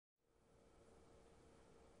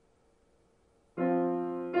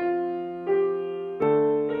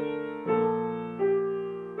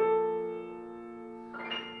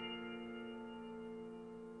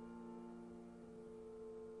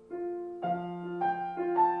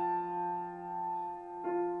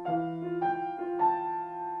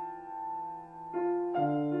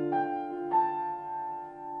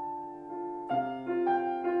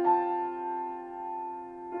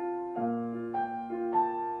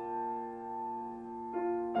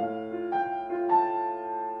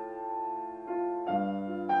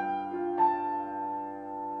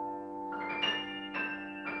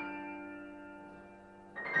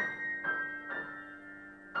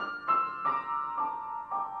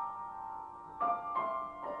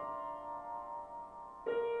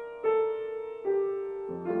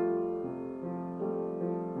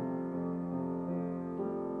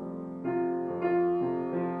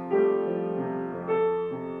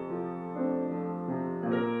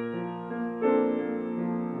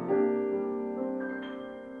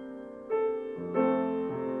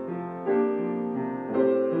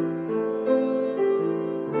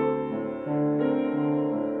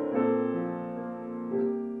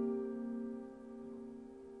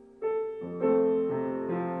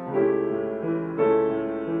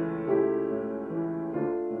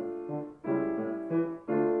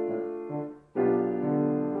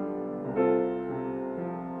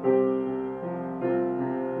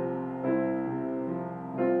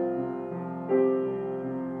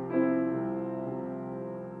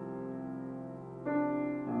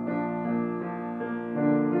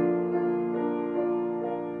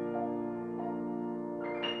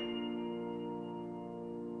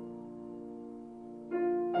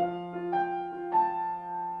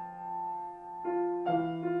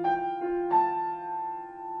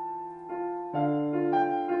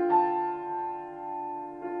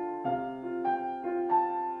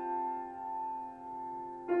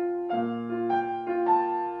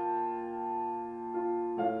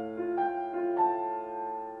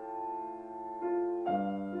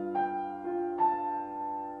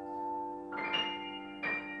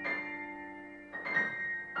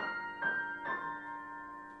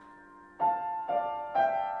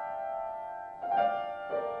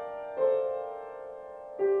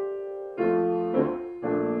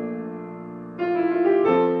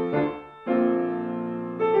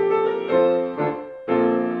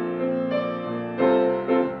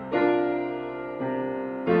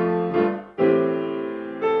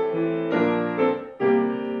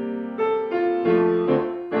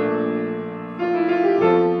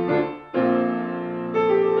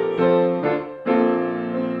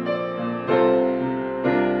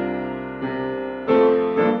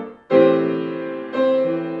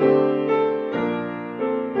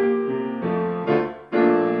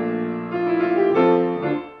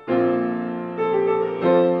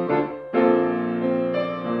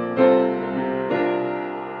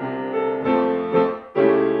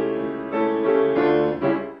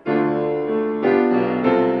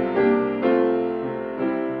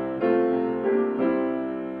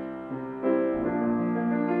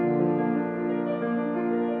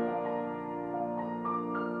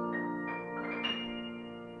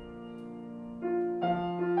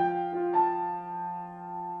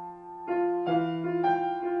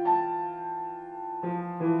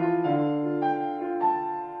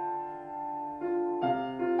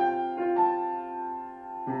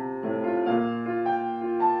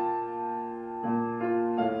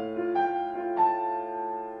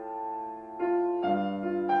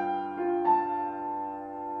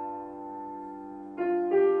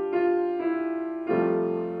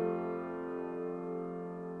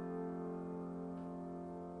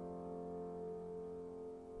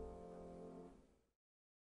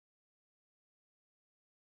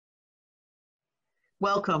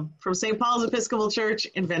Welcome from St. Paul's Episcopal Church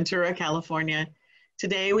in Ventura, California.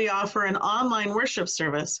 Today we offer an online worship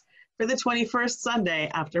service for the 21st Sunday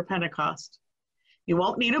after Pentecost. You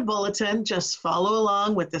won't need a bulletin, just follow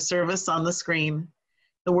along with the service on the screen.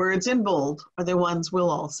 The words in bold are the ones we'll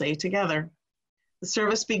all say together. The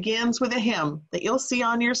service begins with a hymn that you'll see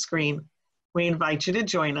on your screen. We invite you to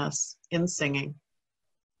join us in singing.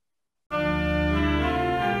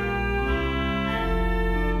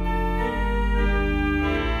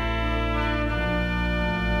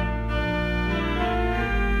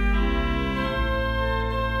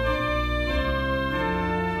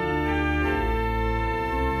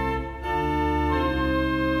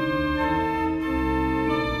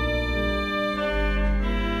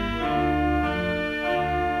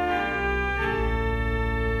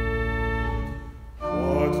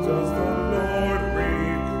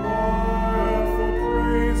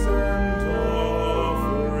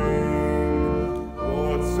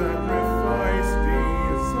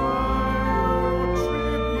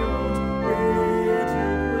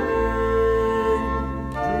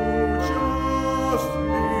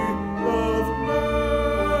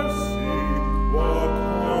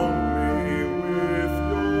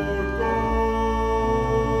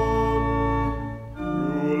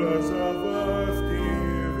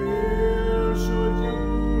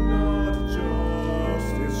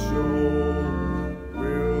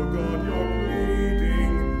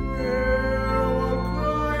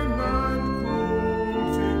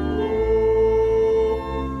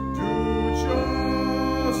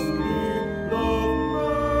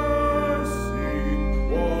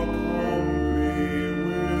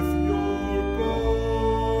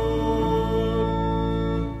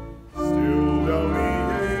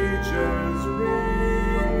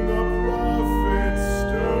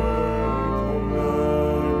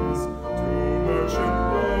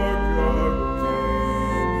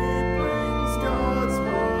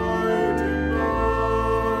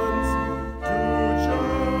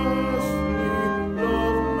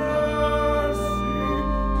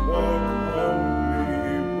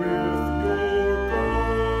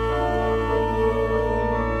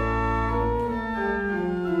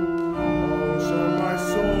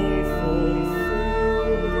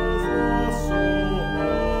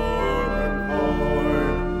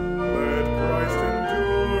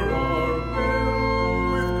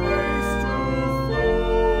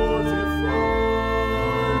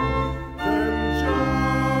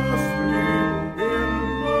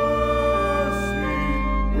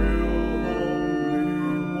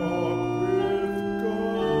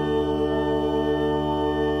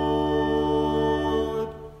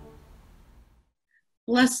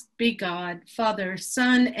 Blessed be God, Father,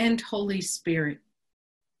 Son, and Holy Spirit.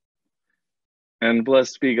 And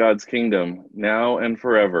blessed be God's kingdom, now and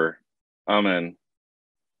forever. Amen.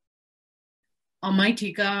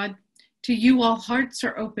 Almighty God, to you all hearts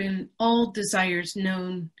are open, all desires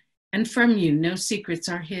known, and from you no secrets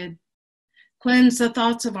are hid. Cleanse the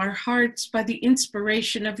thoughts of our hearts by the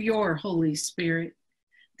inspiration of your Holy Spirit,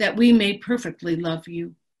 that we may perfectly love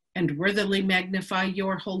you and worthily magnify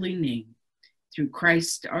your holy name. Through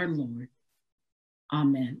Christ our Lord.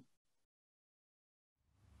 Amen.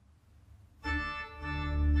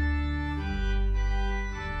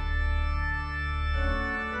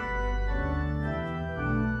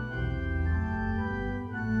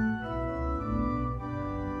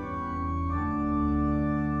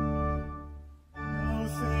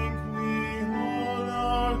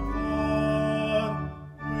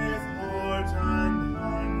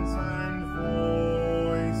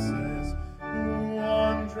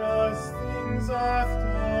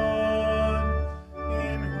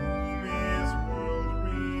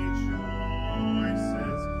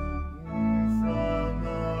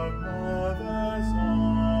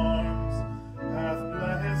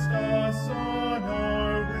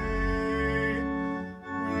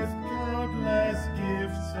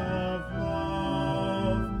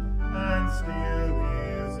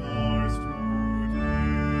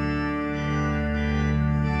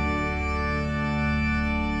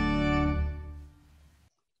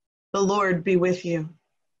 The Lord be with you.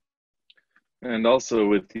 And also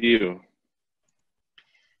with you.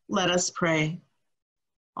 Let us pray.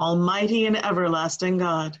 Almighty and everlasting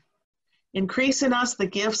God, increase in us the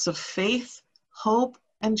gifts of faith, hope,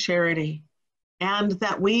 and charity, and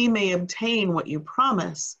that we may obtain what you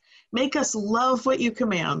promise, make us love what you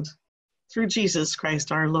command. Through Jesus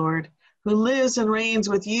Christ our Lord, who lives and reigns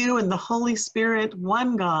with you in the Holy Spirit,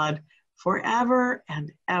 one God, forever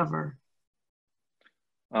and ever.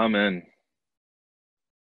 Amen.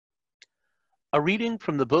 A reading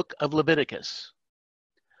from the book of Leviticus.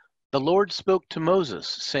 The Lord spoke to Moses,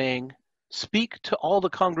 saying, "Speak to all the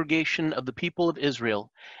congregation of the people of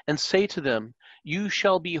Israel, and say to them, You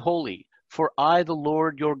shall be holy, for I, the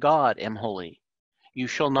Lord your God, am holy. You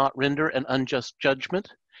shall not render an unjust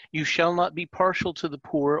judgment. You shall not be partial to the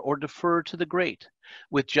poor or defer to the great.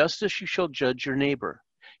 With justice you shall judge your neighbor.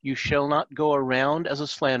 You shall not go around as a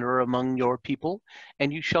slanderer among your people,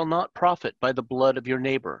 and you shall not profit by the blood of your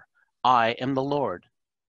neighbor. I am the Lord.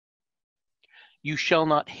 You shall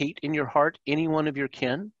not hate in your heart any one of your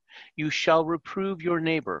kin. You shall reprove your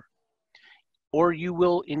neighbor, or you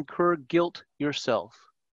will incur guilt yourself.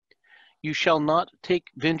 You shall not take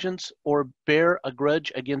vengeance or bear a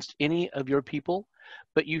grudge against any of your people,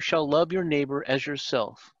 but you shall love your neighbor as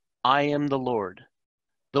yourself. I am the Lord."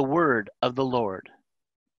 The word of the Lord.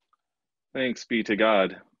 Thanks be to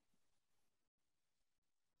God.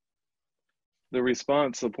 The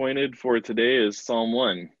response appointed for today is Psalm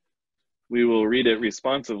 1. We will read it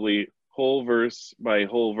responsively, whole verse by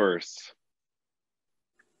whole verse.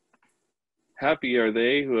 Happy are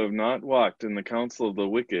they who have not walked in the counsel of the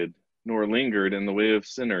wicked, nor lingered in the way of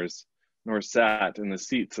sinners, nor sat in the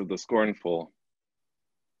seats of the scornful.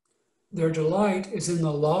 Their delight is in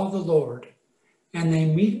the law of the Lord, and they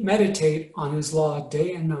meditate on his law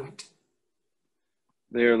day and night.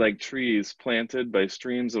 They are like trees planted by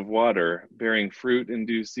streams of water, bearing fruit in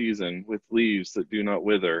due season, with leaves that do not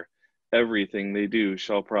wither. Everything they do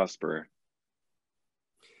shall prosper.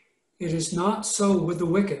 It is not so with the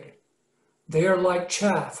wicked. They are like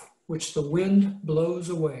chaff which the wind blows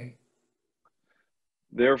away.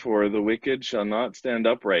 Therefore the wicked shall not stand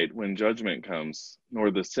upright when judgment comes,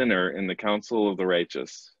 nor the sinner in the counsel of the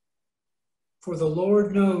righteous. For the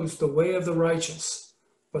Lord knows the way of the righteous,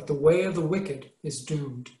 but the way of the wicked is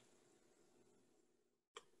doomed.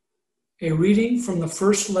 A reading from the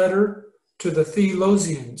first letter to the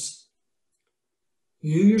Thessalonians.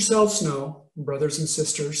 You yourselves know, brothers and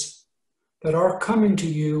sisters, that our coming to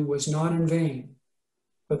you was not in vain.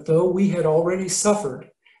 But though we had already suffered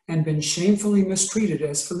and been shamefully mistreated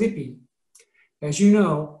as Philippi, as you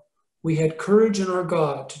know, we had courage in our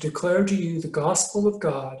God to declare to you the gospel of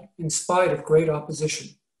God in spite of great opposition.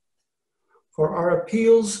 For our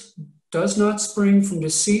appeals does not spring from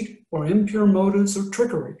deceit or impure motives or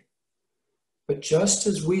trickery, but just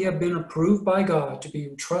as we have been approved by God to be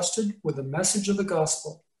entrusted with the message of the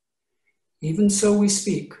gospel, even so we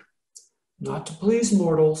speak, not to please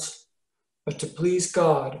mortals, but to please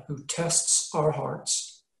God who tests our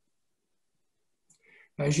hearts.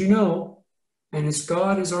 As you know, and as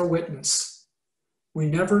God is our witness, we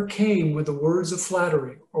never came with the words of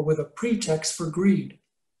flattery or with a pretext for greed,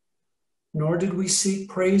 nor did we seek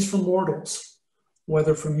praise from mortals,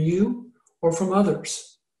 whether from you or from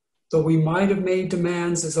others, though we might have made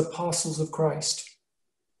demands as apostles of Christ.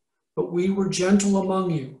 But we were gentle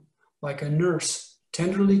among you, like a nurse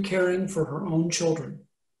tenderly caring for her own children.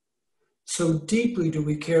 So deeply do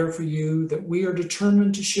we care for you that we are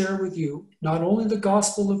determined to share with you not only the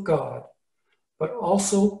gospel of God, but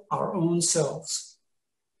also our own selves,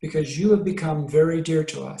 because you have become very dear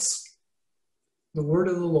to us. The word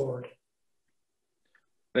of the Lord.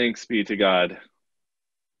 Thanks be to God.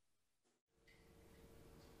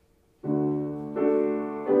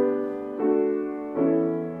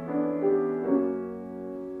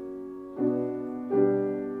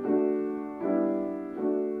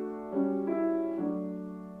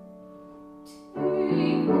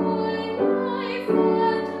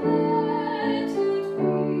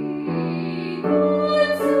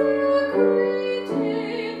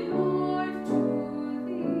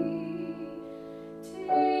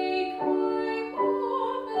 Take my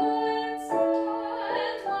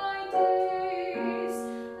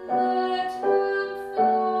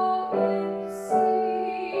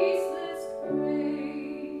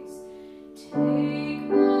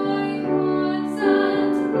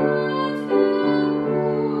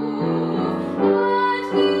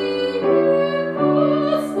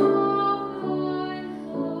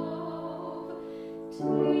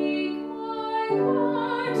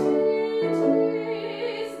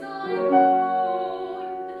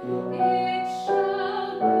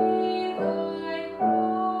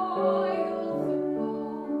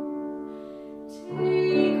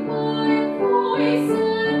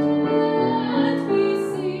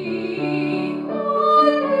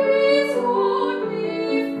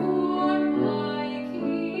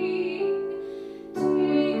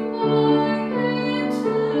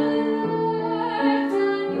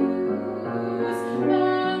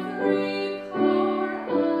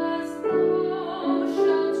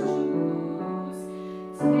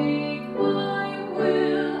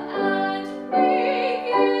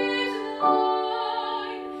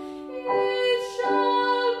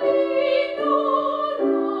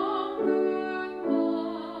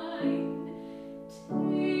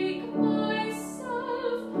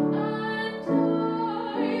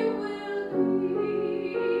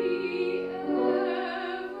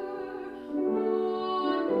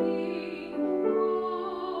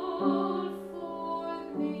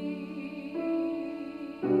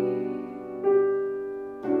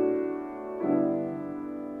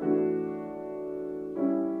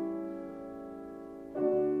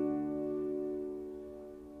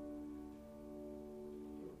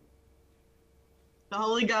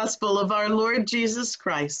Holy Gospel of our Lord Jesus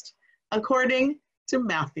Christ, according to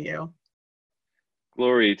Matthew.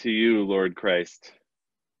 Glory to you, Lord Christ.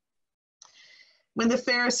 When the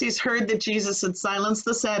Pharisees heard that Jesus had silenced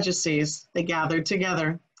the Sadducees, they gathered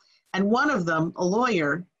together. And one of them, a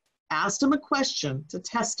lawyer, asked him a question to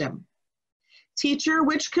test him. Teacher,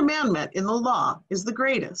 which commandment in the law is the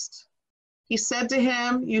greatest? He said to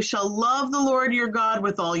him, you shall love the Lord your God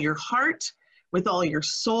with all your heart, with all your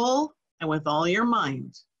soul, and with all your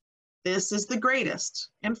mind. This is the greatest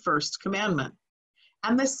and first commandment.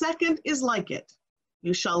 And the second is like it.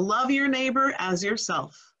 You shall love your neighbor as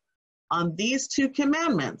yourself. On these two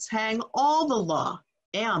commandments hang all the law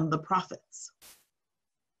and the prophets.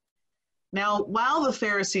 Now, while the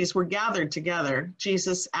Pharisees were gathered together,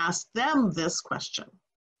 Jesus asked them this question.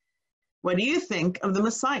 What do you think of the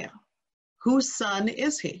Messiah? Whose son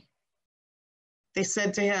is he? They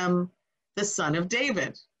said to him, the son of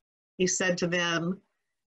David. He said to them,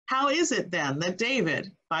 how is it then that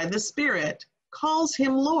David, by the Spirit, calls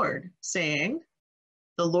him Lord, saying,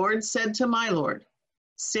 the Lord said to my Lord,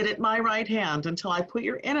 sit at my right hand until I put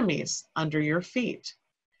your enemies under your feet.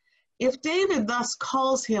 If David thus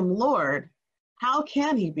calls him Lord, how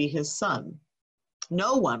can he be his son?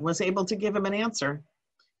 No one was able to give him an answer,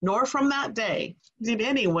 nor from that day did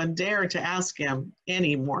anyone dare to ask him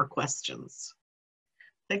any more questions.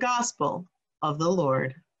 The Gospel of the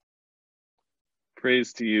Lord.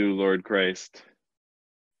 Praise to you, Lord Christ.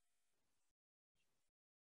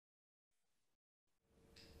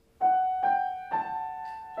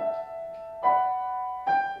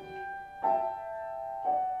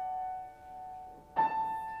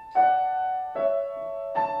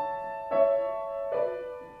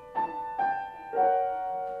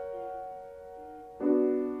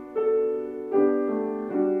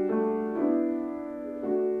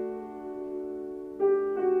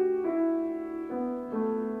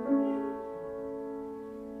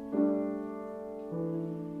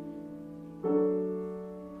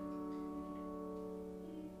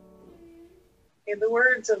 In the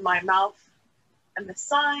words of my mouth, and the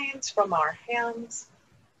signs from our hands,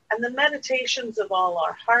 and the meditations of all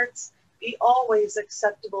our hearts be always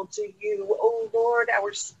acceptable to you, O Lord,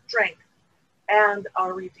 our strength and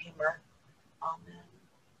our Redeemer. Amen.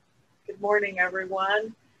 Good morning,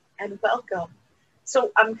 everyone, and welcome.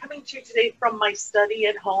 So I'm coming to you today from my study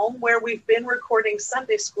at home, where we've been recording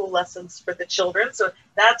Sunday school lessons for the children. So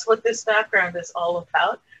that's what this background is all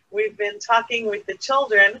about. We've been talking with the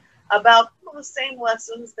children about the same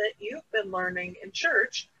lessons that you've been learning in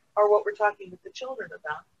church are what we're talking with the children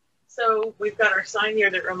about. So we've got our sign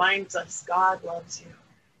here that reminds us God loves you.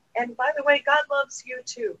 And by the way, God loves you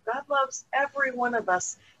too. God loves every one of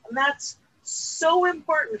us. And that's so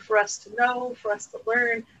important for us to know, for us to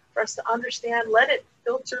learn, for us to understand. Let it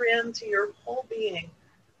filter into your whole being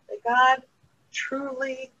that God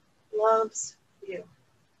truly loves you.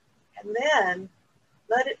 And then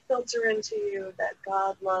let it filter into you that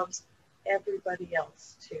God loves everybody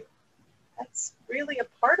else too. That's really a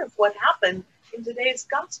part of what happened in today's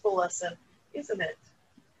gospel lesson, isn't it?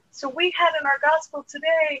 So we had in our gospel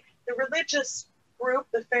today, the religious group,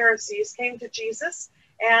 the Pharisees, came to Jesus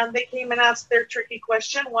and they came and asked their tricky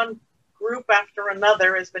question. One group after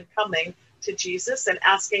another has been coming to Jesus and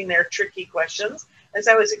asking their tricky questions. As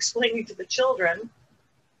I was explaining to the children,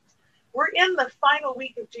 we're in the final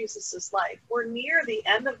week of Jesus's life. We're near the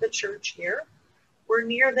end of the church year. We're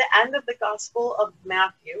near the end of the Gospel of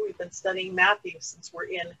Matthew. We've been studying Matthew since we're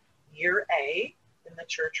in year A in the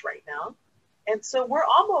church right now. And so we're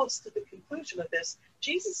almost to the conclusion of this.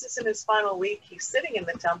 Jesus is in his final week. He's sitting in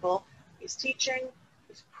the temple. He's teaching.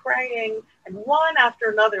 He's praying. And one after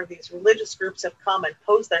another of these religious groups have come and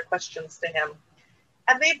posed their questions to him.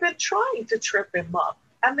 And they've been trying to trip him up.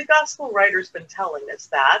 And the gospel writer's been telling us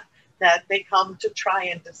that they come to try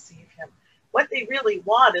and deceive him. What they really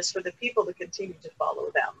want is for the people to continue to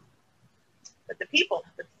follow them. But the people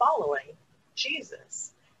have been following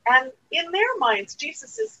Jesus. And in their minds,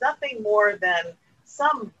 Jesus is nothing more than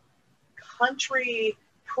some country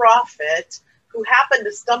prophet who happened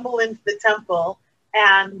to stumble into the temple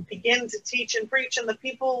and begin to teach and preach, and the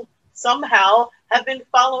people somehow have been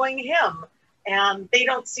following him. And they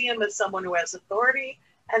don't see him as someone who has authority.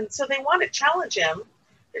 And so they want to challenge him.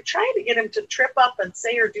 They're trying to get him to trip up and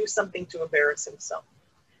say or do something to embarrass himself.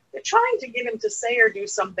 They're trying to get him to say or do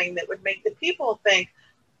something that would make the people think,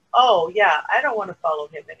 oh, yeah, I don't want to follow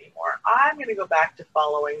him anymore. I'm going to go back to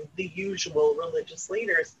following the usual religious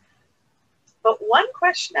leaders. But one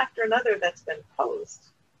question after another that's been posed,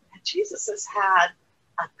 and Jesus has had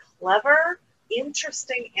a clever,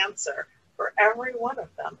 interesting answer for every one of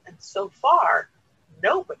them. And so far,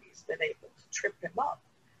 nobody's been able to trip him up.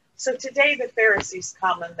 So today the Pharisees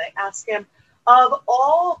come and they ask him, of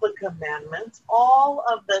all the commandments, all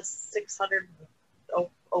of the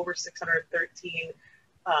over 613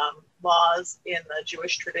 laws in the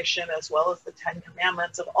Jewish tradition, as well as the 10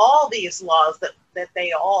 Commandments, of all these laws that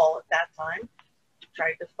they all at that time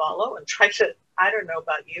tried to follow and tried to, I don't know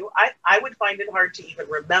about you, I would find it hard to even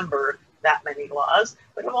remember that many laws,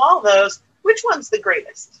 but of all those, which one's the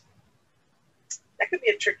greatest? That could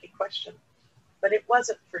be a tricky question, but it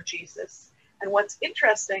wasn't for Jesus. And what's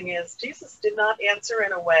interesting is Jesus did not answer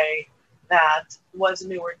in a way that was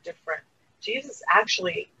new or different. Jesus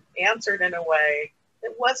actually answered in a way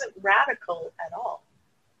that wasn't radical at all.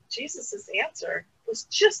 Jesus's answer was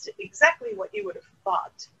just exactly what you would have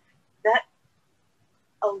thought that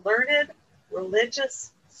a learned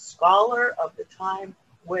religious scholar of the time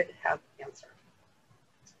would have answered.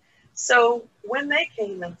 So when they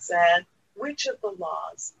came and said, which of the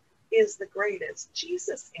laws is the greatest?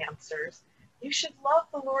 Jesus answers, you should love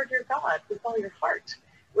the Lord your God with all your heart,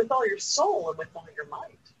 with all your soul, and with all your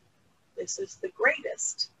mind. This is the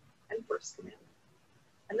greatest and first commandment.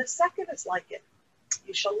 And the second is like it.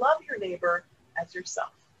 You shall love your neighbor as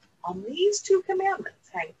yourself. On these two commandments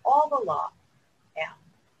hang all the law and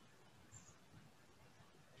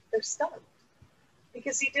they're stunned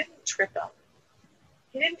because he didn't trip up.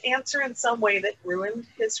 He didn't answer in some way that ruined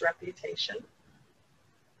his reputation.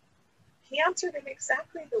 He answered in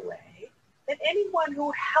exactly the way that anyone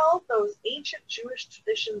who held those ancient Jewish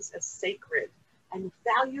traditions as sacred and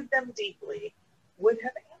valued them deeply would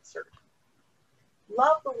have answered.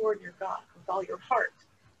 Love the Lord your God with all your heart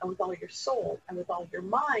and with all your soul and with all your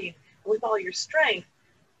mind and with all your strength.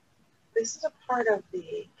 This is a part of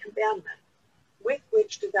the commandment with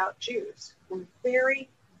which devout Jews were very,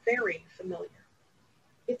 very familiar.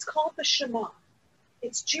 It's called the Shema.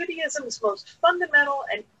 It's Judaism's most fundamental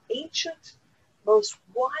and ancient, most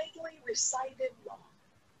widely recited law.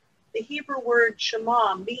 The Hebrew word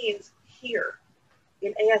Shema means hear.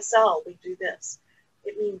 In ASL, we do this.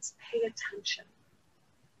 It means pay attention.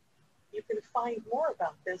 You can find more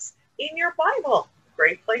about this in your Bible.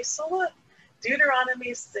 Great place to look.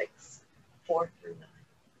 Deuteronomy 6, 4 through 9.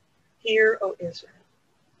 Hear, O Israel,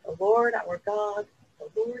 the Lord our God, the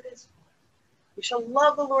Lord is one. You shall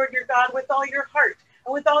love the Lord your God with all your heart,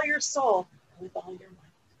 and with all your soul, and with all your mind.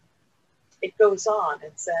 It goes on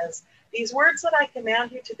and says, these words that I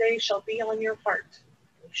command you today shall be on your heart.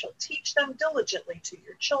 And you shall teach them diligently to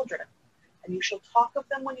your children, and you shall talk of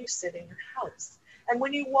them when you sit in your house, and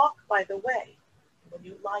when you walk by the way, and when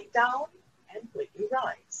you lie down, and when you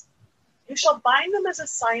rise. You shall bind them as a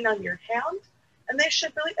sign on your hand, and they shall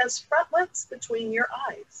be as frontlets between your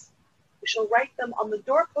eyes. You shall write them on the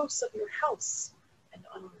doorposts of your house and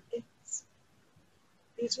on your gates.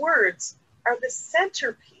 These words are the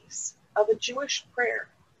centerpiece of a Jewish prayer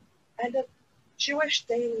and of Jewish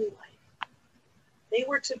daily life. They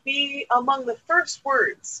were to be among the first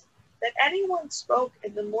words that anyone spoke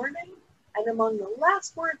in the morning and among the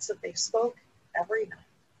last words that they spoke every night.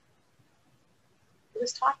 It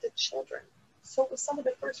was taught to children, so it was some of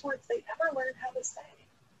the first words they ever learned how to say.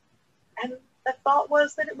 And the thought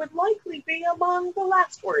was that it would likely be among the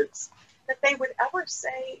last words that they would ever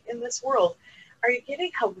say in this world. Are you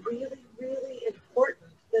getting how really, really important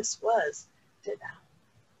this was to them?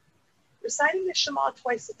 Reciting the Shema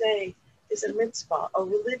twice a day is a mitzvah, a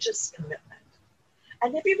religious commitment.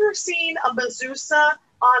 And have you ever seen a mezuzah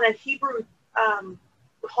on a Hebrew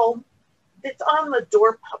home? It's on the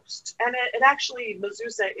doorpost. And it actually,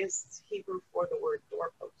 mezuzah is Hebrew for the word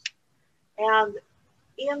doorpost. And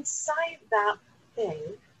inside that thing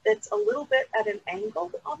that's a little bit at an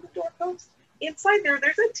angle on the doorpost, inside there's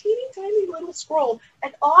a teeny tiny little scroll.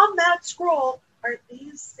 And on that scroll are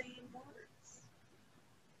these same words,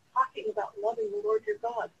 talking about loving the Lord your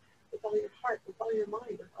God with all your heart, with all your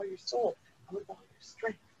mind, with all your soul, and with all your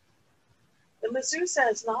strength. The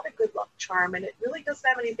mezuzah is not a good luck charm, and it really doesn't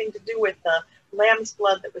have anything to do with the lamb's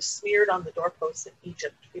blood that was smeared on the doorposts in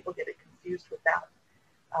Egypt. People get it confused with that.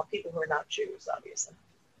 People who are not Jews, obviously.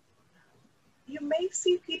 You may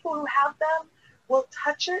see people who have them will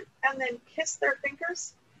touch it and then kiss their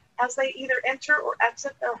fingers as they either enter or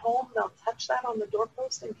exit their home. They'll touch that on the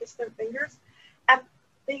doorpost and kiss their fingers. And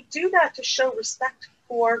they do that to show respect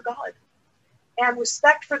for God and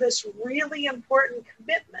respect for this really important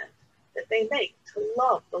commitment that they make to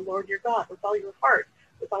love the Lord your God with all your heart,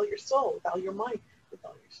 with all your soul, with all your mind, with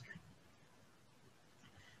all your strength.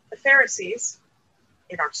 The Pharisees,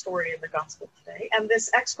 in our story in the gospel today, and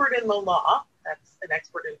this expert in the law, that's an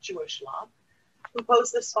expert in Jewish law, who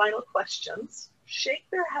pose this final questions, shake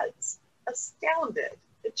their heads, astounded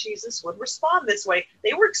that Jesus would respond this way.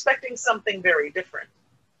 They were expecting something very different.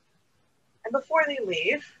 And before they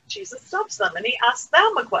leave, Jesus stops them and he asks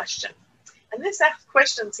them a question. And this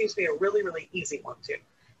question seems to be a really, really easy one too.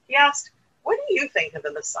 He asked, "What do you think of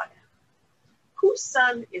the Messiah? Whose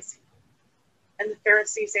son is he?" And the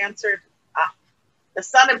Pharisees answered, "The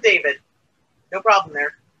son of David." No problem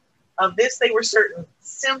there. Of this they were certain.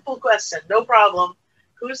 Simple question, no problem.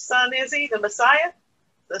 Whose son is he, the Messiah?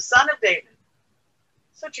 The son of David.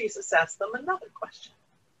 So Jesus asked them another question.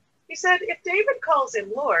 He said, "If David calls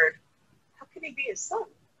him Lord, how can he be his son?"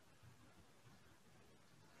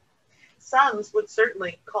 Sons would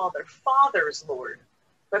certainly call their fathers Lord,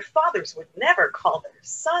 but fathers would never call their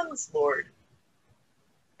sons Lord.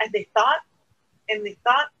 And they thought, and they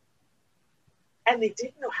thought, and they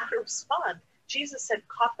didn't know how to respond. Jesus had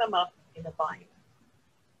caught them up in a bind.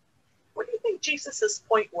 What do you think Jesus's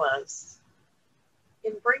point was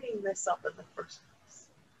in bringing this up in the first place?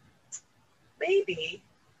 Maybe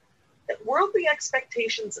that worldly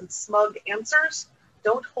expectations and smug answers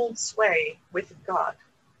don't hold sway with God.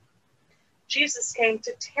 Jesus came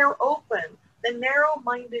to tear open the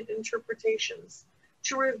narrow-minded interpretations,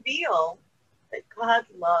 to reveal that God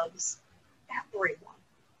loves everyone.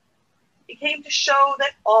 He came to show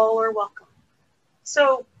that all are welcome.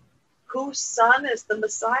 So, whose son is the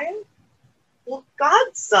Messiah? Well,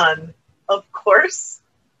 God's son, of course.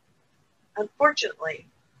 Unfortunately,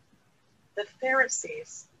 the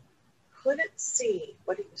Pharisees couldn't see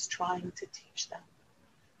what he was trying to teach them.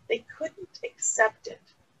 They couldn't accept it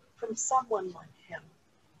from someone like him.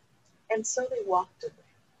 And so they walked away.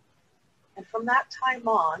 And from that time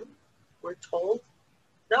on, we're told,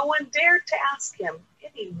 no one dared to ask him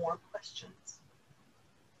any more questions.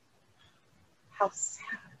 How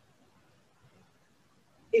sad.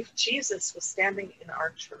 If Jesus was standing in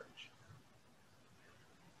our church,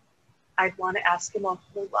 I'd want to ask him a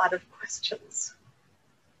whole lot of questions.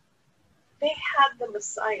 They had the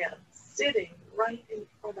Messiah sitting right in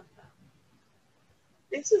front of them.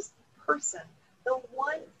 This is the person, the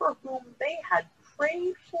one for whom they had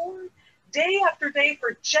prayed for day after day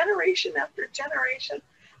for generation after generation.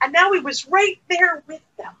 And now he was right there with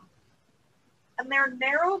them. And their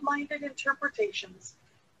narrow-minded interpretations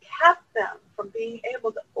kept them from being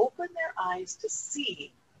able to open their eyes to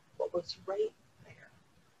see what was right there.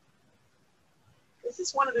 This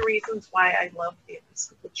is one of the reasons why I love the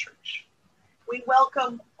Episcopal Church. We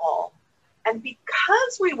welcome all. And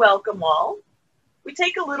because we welcome all, we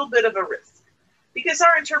take a little bit of a risk. Because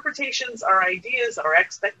our interpretations, our ideas, our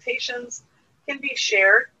expectations can be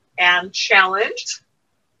shared and challenged.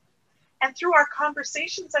 And through our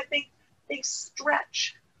conversations, I think they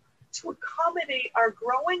stretch to accommodate our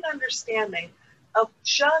growing understanding of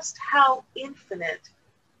just how infinite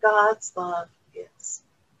God's love is.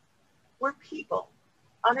 We're people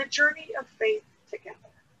on a journey of faith together.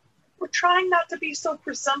 We're trying not to be so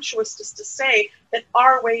presumptuous as to say that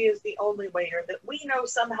our way is the only way or that we know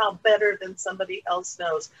somehow better than somebody else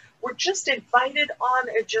knows. We're just invited on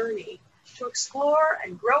a journey to explore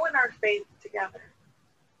and grow in our faith together.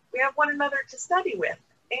 We have one another to study with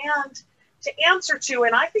and to answer to,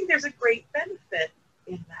 and I think there's a great benefit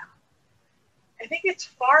in that. I think it's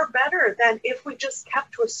far better than if we just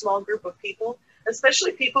kept to a small group of people,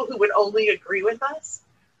 especially people who would only agree with us.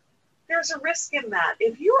 There's a risk in that.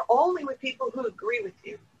 If you're only with people who agree with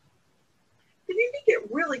you, then you can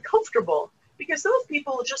get really comfortable because those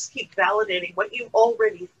people will just keep validating what you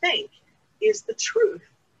already think is the truth.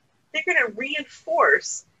 They're going to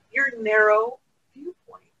reinforce your narrow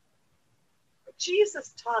viewpoint. But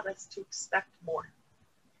Jesus taught us to expect more,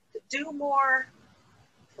 to do more,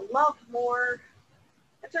 to love more,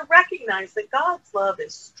 and to recognize that God's love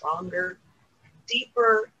is stronger, and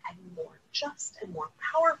deeper, and more just, and more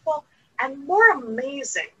powerful, and more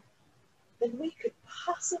amazing than we could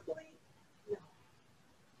possibly know.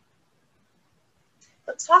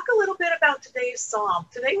 Let's talk a little bit about today's psalm.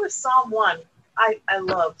 Today was Psalm 1. I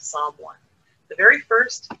love Psalm 1. The very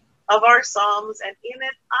first of our psalms, and in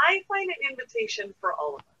it, I find an invitation for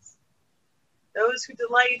all of us. Those who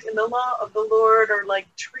delight in the law of the Lord are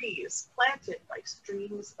like trees planted by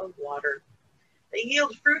streams of water. They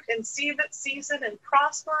yield fruit in season and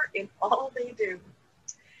prosper in all they do.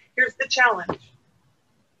 Here's the challenge.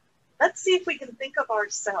 Let's see if we can think of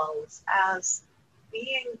ourselves as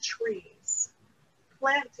being trees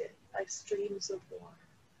planted by streams of water.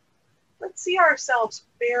 Let's see ourselves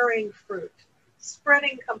bearing fruit,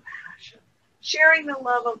 spreading compassion, sharing the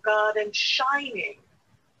love of God, and shining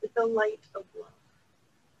with the light of love.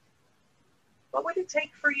 What would it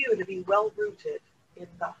take for you to be well rooted in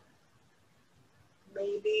God?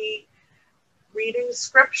 Maybe reading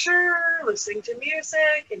scripture, listening to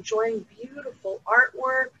music, enjoying beautiful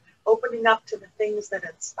artwork, opening up to the things that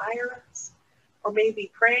inspire us, or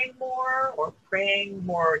maybe praying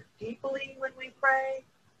more deeply when we pray.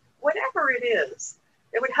 Whatever it is,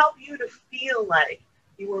 it would help you to feel like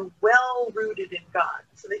you were well rooted in God,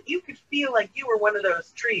 so that you could feel like you were one of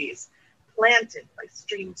those trees planted by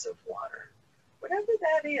streams of water. Whatever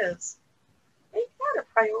that is, make that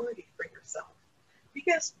a priority for yourself,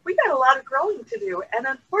 because we got a lot of growing to do. And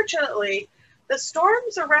unfortunately, the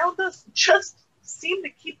storms around us just seem to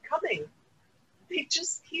keep coming.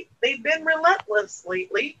 They've been relentless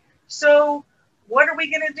lately. So what are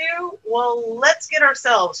we going to do? Well, let's get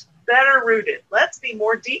ourselves better rooted. Let's be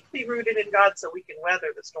more deeply rooted in God so we can weather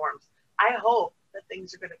the storms. I hope that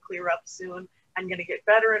things are going to clear up soon and going to get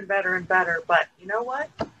better and better and better. But you know what?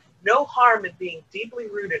 No harm in being deeply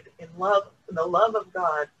rooted in love, in the love of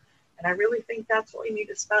God. And I really think that's what we need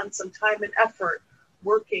to spend some time and effort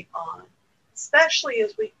working on, especially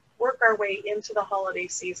as we work our way into the holiday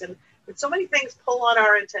season, when so many things pull on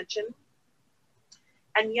our attention.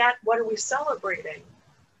 And yet, what are we celebrating?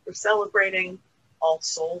 We're celebrating All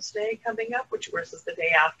Souls Day coming up, which is the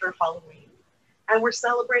day after Halloween. And we're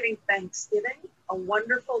celebrating Thanksgiving, a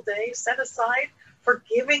wonderful day set aside for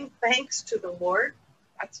giving thanks to the Lord.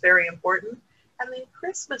 That's very important. And then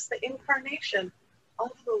Christmas, the incarnation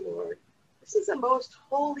of the Lord. This is a most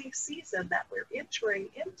holy season that we're entering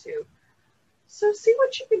into. So see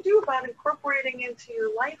what you can do about incorporating into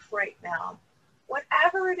your life right now,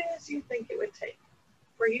 whatever it is you think it would take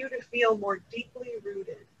for you to feel more deeply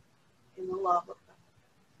rooted in the love of God.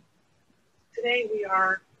 Today we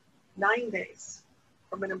are 9 days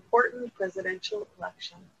from an important presidential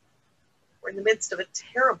election. We're in the midst of a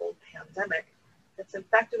terrible pandemic that's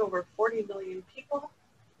infected over 40 million people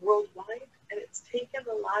worldwide, and it's taken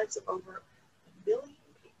the lives of over 1 billion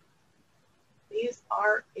people. These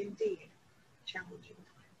are indeed challenging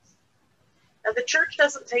times. Now, the church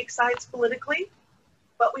doesn't take sides politically,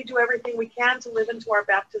 but we do everything we can to live into our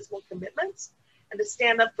baptismal commitments and to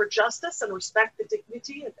stand up for justice and respect the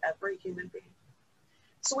dignity of every human being.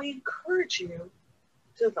 So we encourage you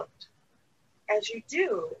to vote. As you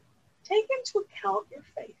do, take into account your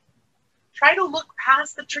faith. Try to look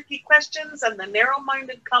past the tricky questions and the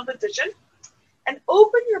narrow-minded competition and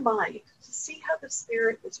open your mind to see how the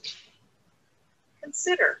Spirit is working.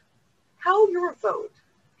 Consider how your vote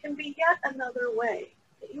can be yet another way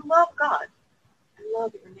that you love God and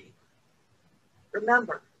love your neighbor.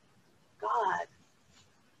 Remember, God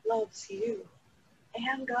loves you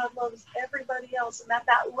and God loves everybody else, and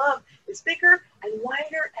that love is bigger and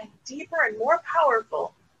wider and deeper and more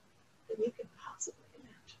powerful than you can possibly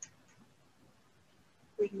imagine.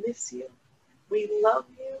 We miss you. We love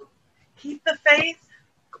you. Keep the faith.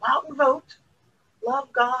 Go out and vote.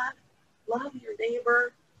 Love God. Love your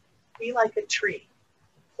neighbor. Be like a tree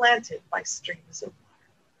planted by streams of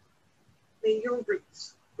water. May your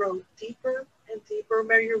roots grow deeper and deeper.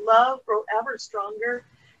 May your love grow ever stronger.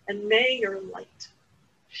 And may your light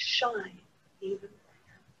shine even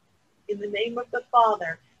brighter. In the name of the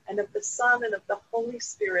Father, and of the Son, and of the Holy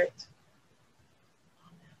Spirit.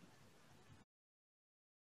 Amen.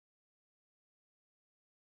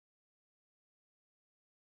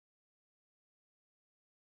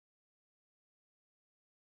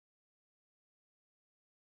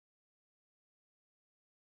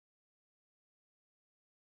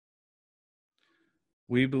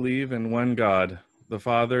 We believe in one God, the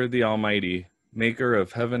Father, the Almighty, maker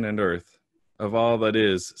of heaven and earth, of all that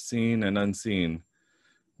is seen and unseen.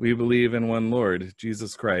 We believe in one Lord,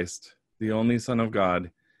 Jesus Christ, the only Son of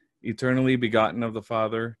God, eternally begotten of the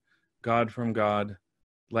Father, God from God,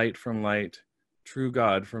 light from light, true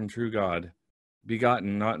God from true God,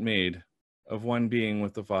 begotten, not made, of one being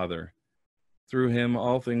with the Father. Through him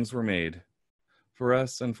all things were made. For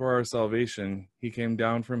us and for our salvation he came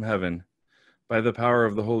down from heaven. By the power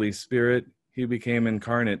of the Holy Spirit, he became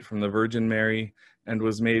incarnate from the Virgin Mary and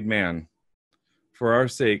was made man. For our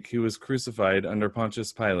sake, he was crucified under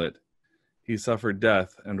Pontius Pilate. He suffered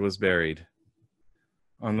death and was buried.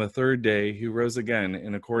 On the third day, he rose again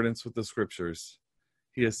in accordance with the Scriptures.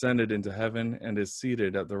 He ascended into heaven and is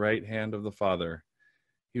seated at the right hand of the Father.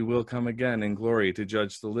 He will come again in glory to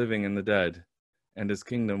judge the living and the dead, and his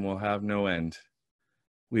kingdom will have no end.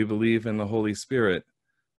 We believe in the Holy Spirit,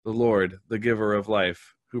 the Lord, the giver of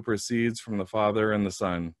life, who proceeds from the Father and the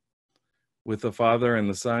Son. With the Father and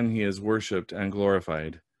the Son he is worshipped and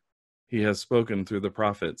glorified. He has spoken through the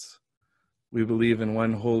prophets. We believe in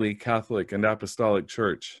one holy Catholic and Apostolic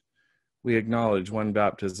Church. We acknowledge one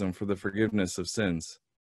baptism for the forgiveness of sins.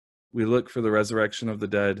 We look for the resurrection of the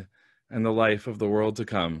dead and the life of the world to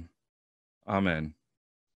come. Amen.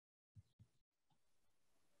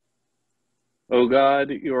 O God,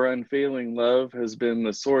 your unfailing love has been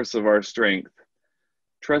the source of our strength.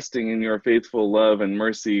 Trusting in your faithful love and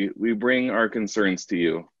mercy, we bring our concerns to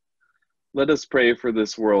you. Let us pray for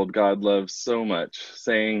this world God loves so much,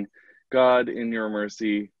 saying, God, in your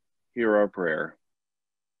mercy, hear our prayer.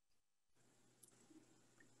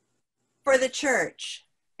 For the church,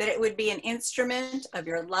 that it would be an instrument of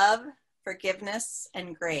your love, forgiveness,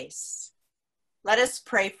 and grace. Let us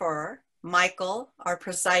pray for Michael, our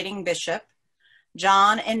presiding bishop,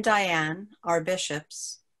 John and Diane, our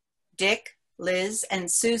bishops, Dick, Liz,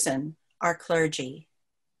 and Susan, our clergy.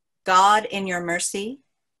 God, in your mercy,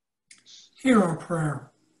 Hear our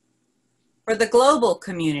prayer. for the global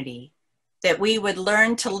community, that we would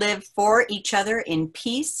learn to live for each other in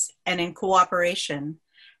peace and in cooperation,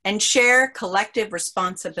 and share collective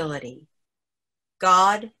responsibility.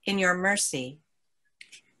 God, in your mercy,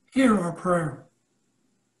 Hear our prayer.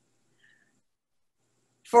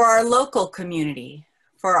 for our local community,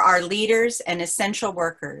 for our leaders and essential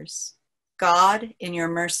workers. God, in your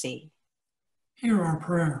mercy, Hear our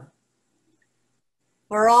prayer.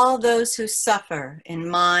 for all those who suffer in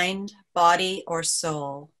mind, body, or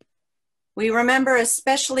soul. We remember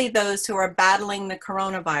especially those who are battling the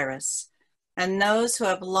coronavirus and those who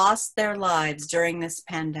have lost their lives during this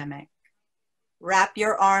pandemic. Wrap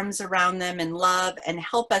your arms around them in love and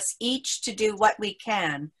help us each to do what we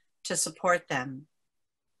can to support them.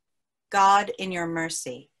 God, in your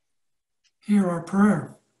mercy, Hear our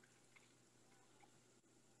prayer.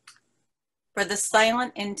 for the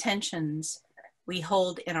silent intentions we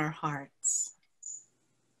hold in our hearts.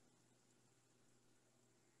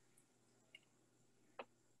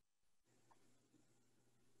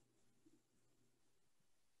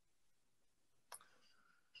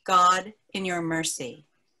 God, in your mercy.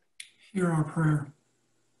 Hear our prayer.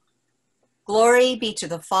 Glory be to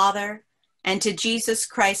the Father, and to Jesus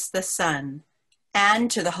Christ the Son, and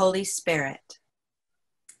to the Holy Spirit.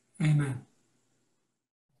 Amen.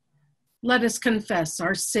 Let us confess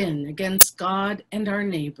our sin against God and our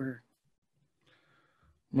neighbor.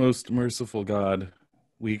 Most merciful God,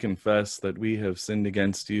 we confess that we have sinned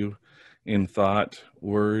against you in thought,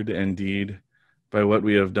 word, and deed, by what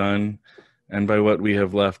we have done and by what we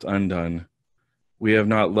have left undone. We have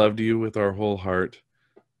not loved you with our whole heart.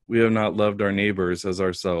 We have not loved our neighbors as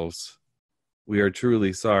ourselves. We are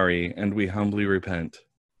truly sorry, and we humbly repent.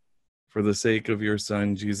 For the sake of your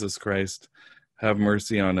Son, Jesus Christ, have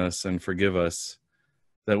mercy on us and forgive us,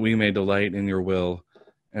 that we may delight in your will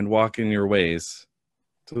and walk in your ways,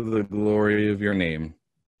 to the glory of your name.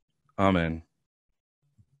 Amen.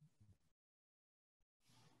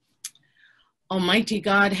 Almighty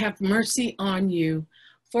God, have mercy on you,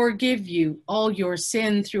 forgive you all your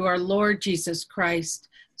sin through our Lord Jesus Christ,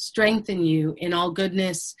 strengthen you in all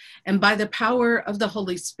goodness, and by the power of the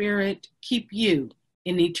Holy Spirit, keep you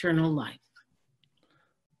in eternal life.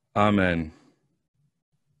 Amen.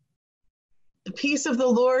 The peace of the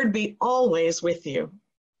Lord be always with you.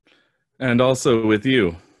 And also with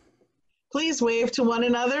you. Please wave to one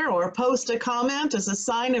another or post a comment as a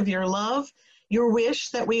sign of your love, your wish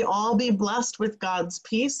that we all be blessed with God's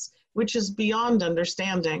peace, which is beyond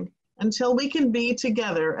understanding, until we can be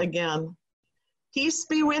together again. Peace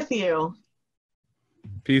be with you.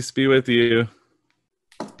 Peace be with you.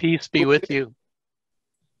 Peace be with you.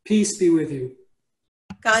 Peace be with you.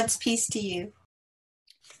 God's peace to you.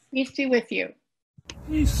 Peace be with you.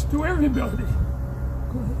 Peace to everybody.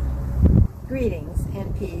 Greetings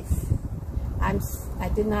and peace. I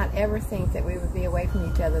did not ever think that we would be away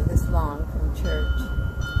from each other this long from church.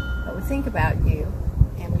 But we think about you,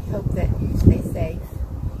 and we hope that you stay safe.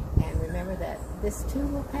 And remember that this too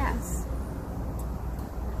will pass.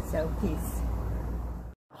 So, peace.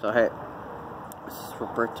 So, hey, this is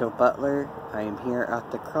Roberto Butler. I am here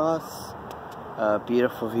at the cross.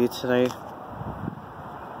 Beautiful view today.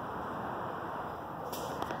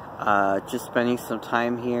 Just spending some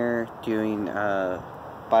time here doing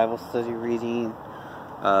Bible study reading,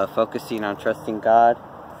 focusing on trusting God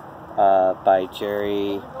by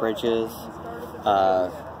Jerry Bridges.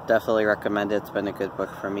 Definitely recommend it. It's been a good book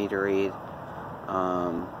for me to read.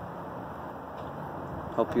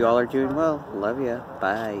 Hope you all are doing well. Love ya.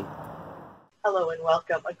 Bye. Hello and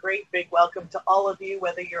welcome. A great big welcome to all of you,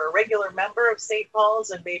 whether you're a regular member of St.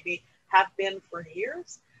 Paul's and maybe have been for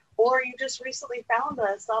years, or you just recently found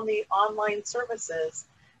us on the online services.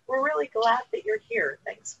 We're really glad that you're here.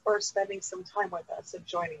 Thanks for spending some time with us and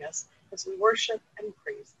joining us as we worship and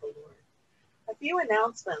praise the Lord. A few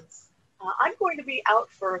announcements. I'm going to be out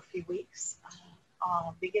for a few weeks,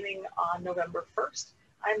 beginning on November 1st.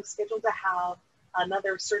 I'm scheduled to have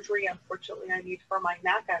another surgery, unfortunately, I need for my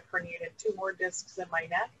neck. I've herniated 2 more discs in my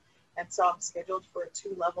neck, and so I'm scheduled for a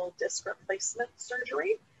 2-level disc replacement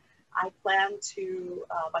surgery. I plan to,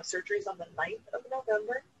 my surgery is on the 9th of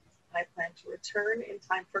November, and I plan to return in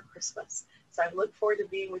time for Christmas. So I look forward to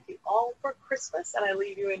being with you all for Christmas, and I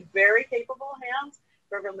leave you in very capable hands.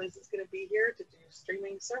 Reverend Liz is going to be here to do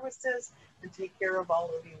streaming services and take care of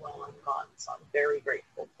all of you while I'm gone. So I'm very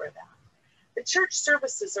grateful for that. The church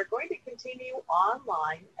services are going to continue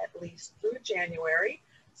online at least through January,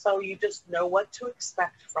 so you just know what to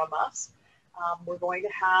expect from us. We're going to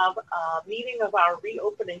have a meeting of our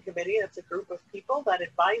reopening committee. That's a group of people that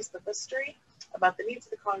advise the vestry about the needs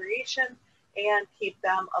of the congregation and keep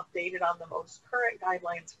them updated on the most current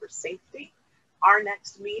guidelines for safety. Our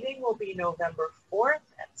next meeting will be November 4th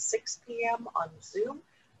at 6 p.m. on Zoom,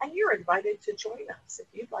 and you're invited to join us. If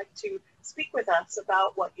you'd like to speak with us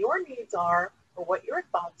about what your needs are or what your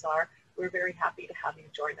thoughts are, we're very happy to have you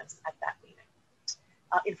join us at that meeting.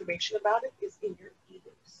 Information about it is in your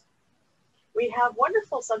e-news. We have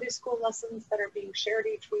wonderful Sunday school lessons that are being shared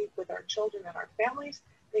each week with our children and our families.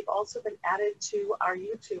 They've also been added to our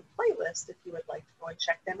YouTube playlist if you would like to go and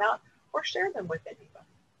check them out or share them with anybody.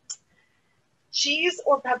 Cheese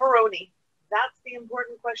or pepperoni? That's the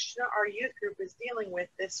important question our youth group is dealing with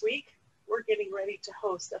this week. We're getting ready to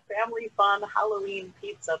host a family fun Halloween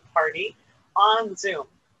pizza party on Zoom.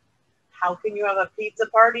 How can you have a pizza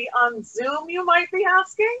party on Zoom, you might be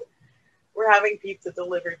asking? We're having pizza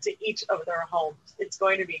delivered to each of their homes. It's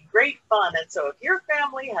going to be great fun. And so if your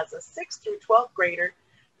family has a 6th through 12th grader,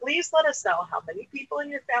 please let us know how many people in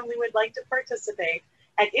your family would like to participate,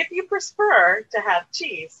 and if you prefer to have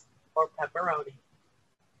cheese or pepperoni.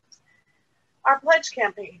 Our pledge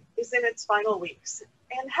campaign is in its final weeks,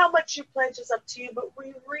 and how much you pledge is up to you, but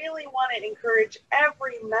we really want to encourage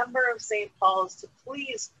every member of St. Paul's to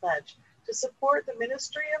please pledge to support the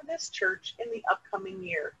ministry of this church in the upcoming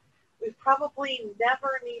year. We've probably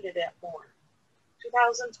never needed it more.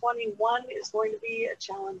 2021 is going to be a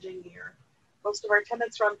challenging year. Most of our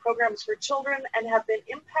tenants run programs for children and have been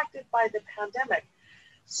impacted by the pandemic.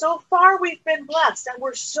 So far, we've been blessed, and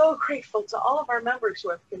we're so grateful to all of our members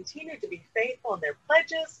who have continued to be faithful in their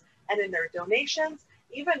pledges and in their donations,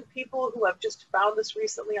 even people who have just found us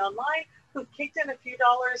recently online, who kicked in a few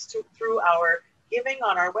dollars through our giving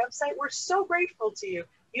on our website. We're so grateful to you.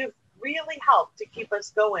 You've really helped to keep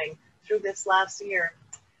us going through this last year.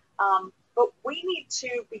 But we need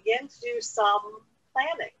to begin to do some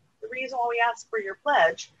planning. The reason why we ask for your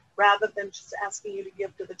pledge, rather than just asking you to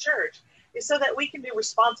give to the church, is so that we can do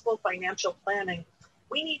responsible financial planning.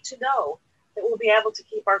 We need to know that we'll be able to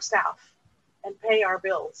keep our staff and pay our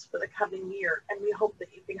bills for the coming year, and we hope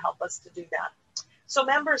that you can help us to do that. So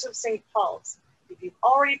members of St. Paul's, if you've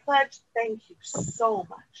already pledged, thank you so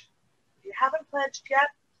much. If you haven't pledged yet,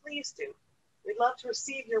 please do. We'd love to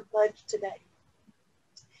receive your pledge today.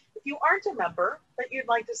 If you aren't a member, but you'd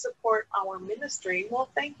like to support our ministry, well,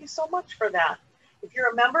 thank you so much for that. If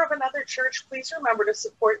you're a member of another church, please remember to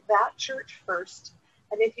support that church first.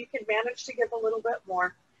 And if you can manage to give a little bit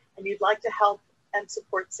more and you'd like to help and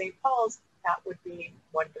support St. Paul's, that would be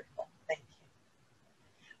wonderful. Thank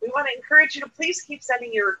you. We want to encourage you to please keep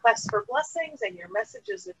sending your requests for blessings and your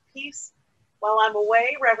messages of peace. While I'm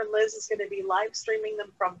away, Reverend Liz is going to be live streaming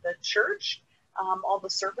them from the church, all the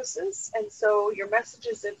services. And so your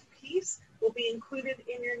messages of peace will be included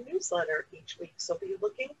in your newsletter each week. So be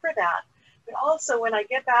looking for that. But also, when I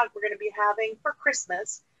get back, we're going to be having, for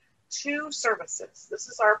Christmas, 2 services. This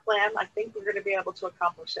is our plan. I think we're going to be able to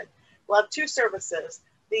accomplish it. We'll have 2 services.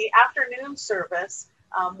 The afternoon service,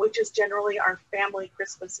 which is generally our family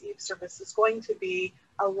Christmas Eve service, is going to be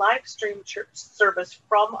a live stream church service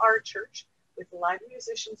from our church with live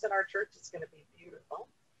musicians in our church. It's going to be beautiful.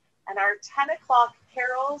 And our 10 o'clock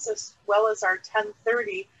carols, as well as our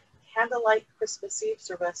 10:30 candlelight Christmas Eve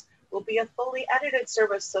service, will be a fully edited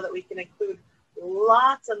service so that we can include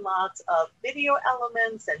lots and lots of video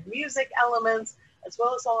elements and music elements, as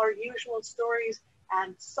well as all our usual stories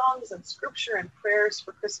and songs and scripture and prayers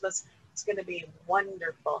for Christmas. It's going to be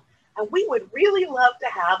wonderful. And we would really love to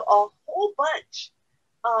have a whole bunch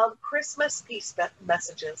of Christmas peace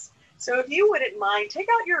messages. So if you wouldn't mind, take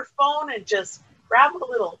out your phone and just grab a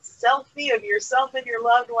little selfie of yourself and your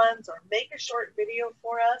loved ones, or make a short video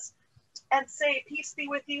for us and say, peace be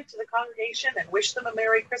with you to the congregation, and wish them a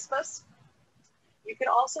Merry Christmas. You can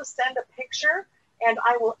also send a picture, and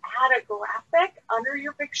I will add a graphic under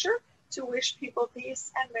your picture to wish people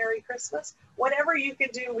peace and Merry Christmas. Whatever you can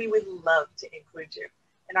do, we would love to include you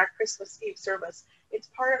in our Christmas Eve service. It's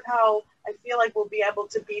part of how I feel like we'll be able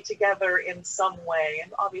to be together in some way.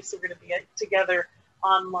 And obviously we're going to be together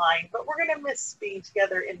online, but we're going to miss being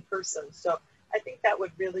together in person. So I think that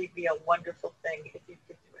would really be a wonderful thing if you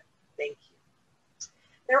could do it. Thank you.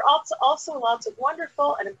 There are also lots of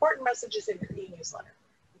wonderful and important messages in your e-newsletter.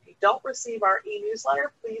 If you don't receive our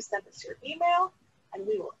e-newsletter, please send us your email and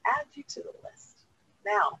we will add you to the list.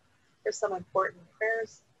 Now, for some important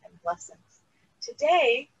prayers and blessings.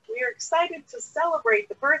 Today, we are excited to celebrate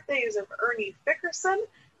the birthdays of Ernie Fickerson.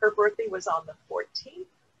 Her birthday was on the 14th.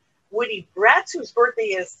 Woody Bretz, whose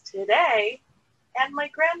birthday is today, and my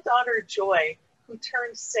granddaughter Joy, who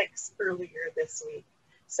turned 6 earlier this week.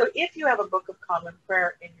 So if you have a Book of Common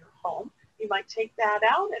Prayer in your home, you might take that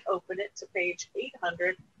out and open it to page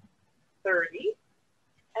 830.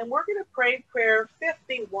 And we're going to pray prayer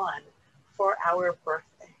 51 for our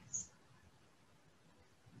birthdays.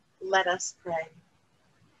 Let us pray.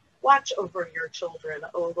 Watch over your children,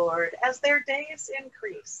 O Lord, as their days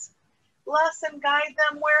increase. Bless and guide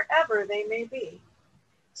them wherever they may be.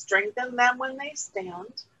 Strengthen them when they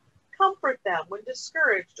stand. Comfort them when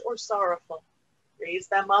discouraged or sorrowful. Raise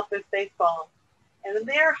them up if they fall. And in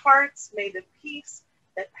their hearts may the peace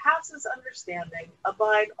that passes understanding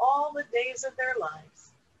abide all the days of their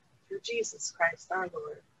lives. Through Jesus Christ our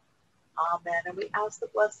Lord. Amen. And we ask the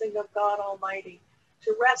blessing of God Almighty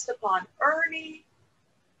to rest upon Ernie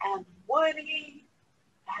and Woody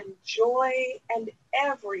and Joy and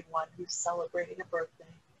everyone who's celebrating a birthday.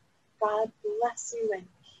 God bless you and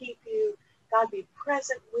keep you. God be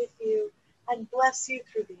present with you and bless you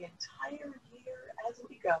through the entire year as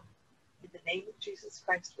we go. In the name of Jesus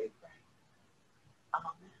Christ we pray.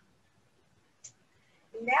 Amen.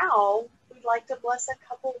 Now, we'd like to bless a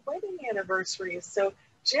couple wedding anniversaries. So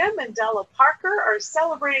Jim and Della Parker are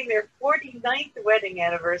celebrating their 49th wedding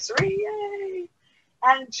anniversary. Yay!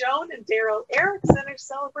 And Joan and Daryl Erickson are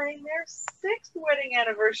celebrating their 6th wedding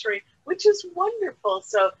anniversary, which is wonderful.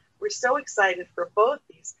 So we're so excited for both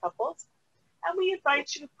these couples. And we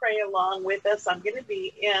invite you to pray along with us. I'm going to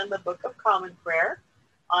be in the Book of Common Prayer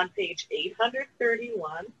on page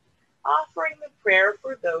 831, offering the prayer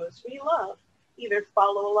for those we love. Either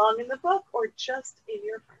follow along in the book or just in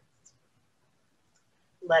your hearts.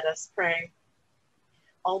 Let us pray.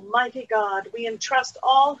 Almighty God, we entrust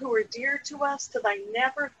all who are dear to us to thy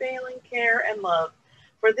never-failing care and love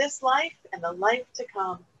for this life and the life to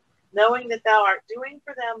come, knowing that thou art doing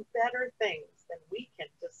for them better things than we can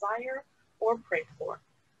desire or pray for.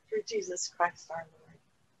 Through Jesus Christ our Lord.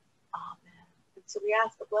 Amen. And so we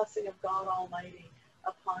ask the blessing of God Almighty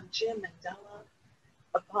upon Jim and Della,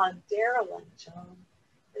 upon Daryl and Joan.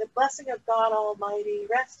 And the blessing of God Almighty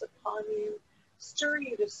rest upon you, stir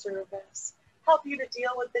you to service, help you to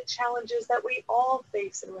deal with the challenges that we all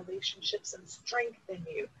face in relationships, and strengthen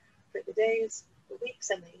you for the days, the weeks,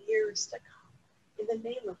 and the years to come. In the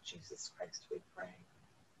name of Jesus Christ we pray.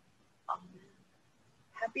 Amen.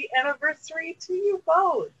 Happy anniversary to you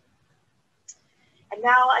both. And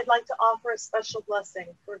now I'd like to offer a special blessing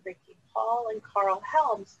for Vicki Paul and Carl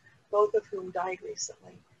Helms, both of whom died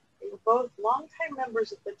recently. They were both longtime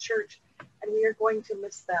members of the church, and we are going to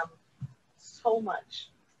miss them so much.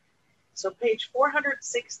 So page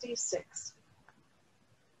 466.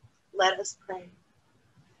 Let us pray.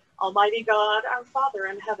 Almighty God, our Father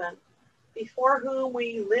in heaven, before whom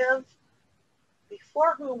live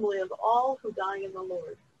all who die in the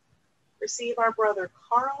Lord, receive our brother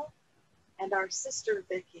Carl and our sister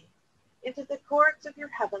Vicki into the courts of your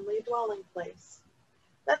heavenly dwelling place.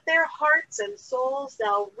 Let their hearts and souls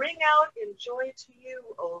now ring out in joy to you,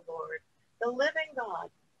 O Lord, the living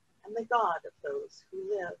God and the God of those who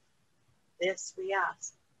live. This we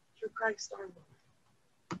ask through Christ our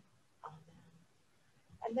Lord. Amen.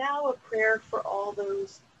 And now a prayer for all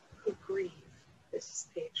those who grieve. This is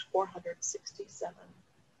page 467.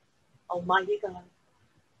 Almighty God,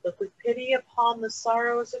 look with pity upon the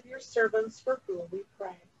sorrows of your servants for whom we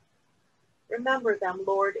pray. Remember them,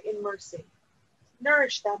 Lord, in mercy.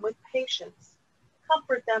 Nourish them with patience.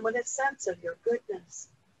 Comfort them with a sense of your goodness.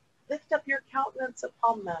 Lift up your countenance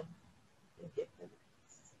upon them and give them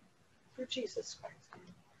peace. Through Jesus Christ.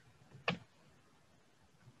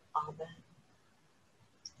 Amen.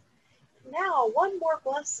 Now, one more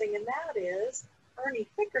blessing, and that is Ernie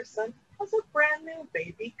Fickerson has a brand new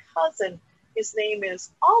baby cousin. His name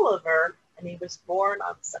is Oliver, and he was born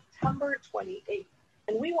on September 28th.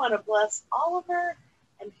 And we want to bless Oliver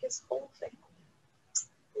and his whole family.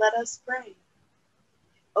 Let us pray.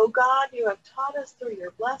 O God, you have taught us through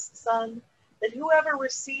your blessed Son that whoever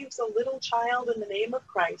receives a little child in the name of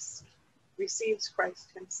Christ receives Christ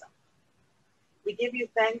himself. We give you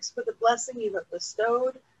thanks for the blessing you have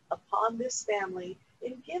bestowed upon this family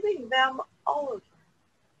in giving them Oliver.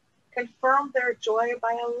 Confirm their joy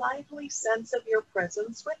by a lively sense of your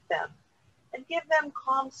presence with them, and give them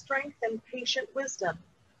calm strength and patient wisdom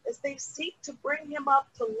as they seek to bring him up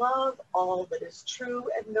to love all that is true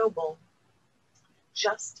and noble,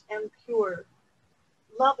 just and pure,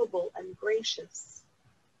 lovable and gracious,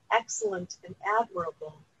 excellent and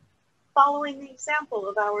admirable, following the example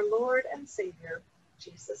of our Lord and Savior,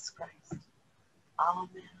 Jesus Christ.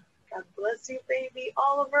 Amen. God bless you, baby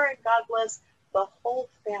Oliver, and God bless the whole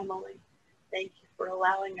family. Thank you for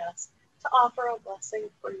allowing us to offer a blessing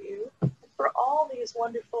for you and for all these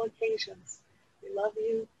wonderful occasions. We love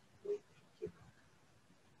you. We thank you.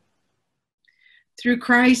 Through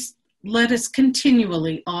Christ, let us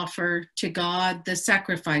continually offer to God the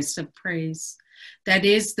sacrifice of praise, that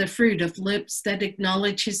is the fruit of lips that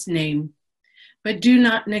acknowledge his name. But do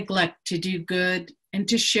not neglect to do good and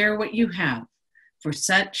to share what you have, for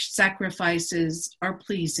such sacrifices are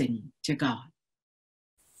pleasing to God.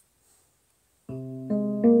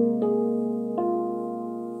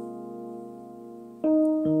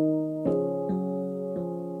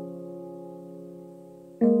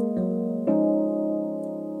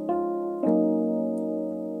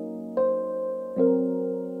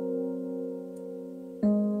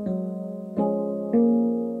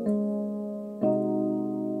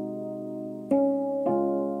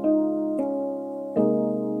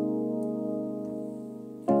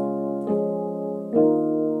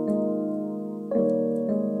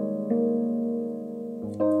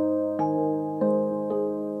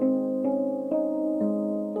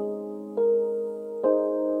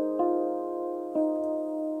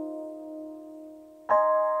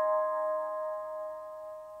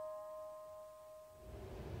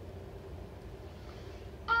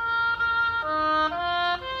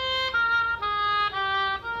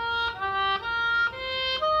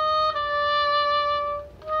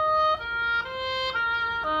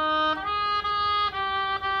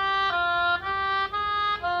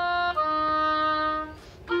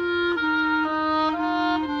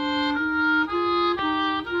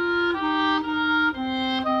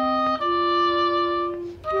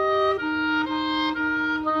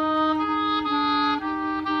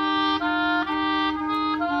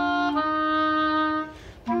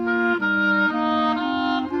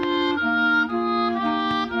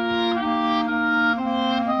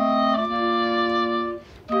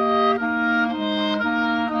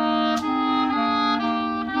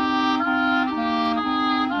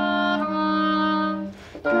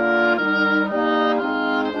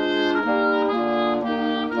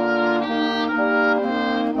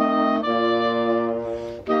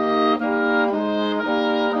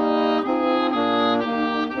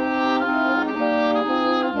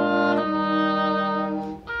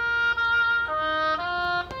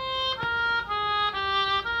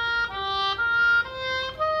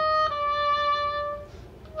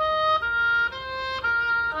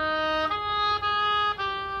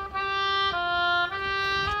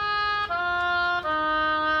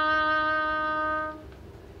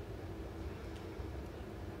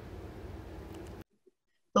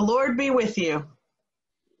 The Lord be with you.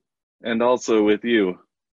 And also with you.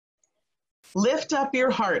 Lift up your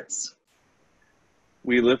hearts.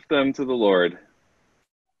 We lift them to the Lord.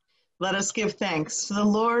 Let us give thanks to the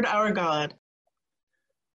Lord our God.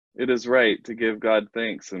 It is right to give God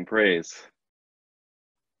thanks and praise.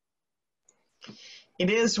 It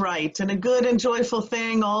is right and a good and joyful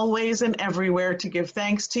thing always and everywhere to give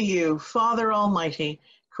thanks to you, Father Almighty,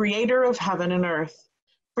 creator of heaven and earth.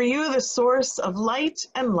 For you, the source of light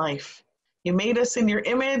and life. You made us in your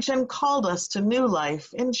image and called us to new life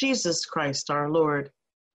in Jesus Christ our Lord.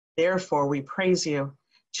 Therefore we praise you,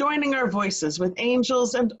 joining our voices with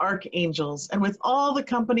angels and archangels and with all the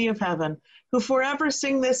company of heaven, who forever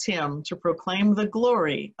sing this hymn to proclaim the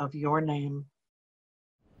glory of your name.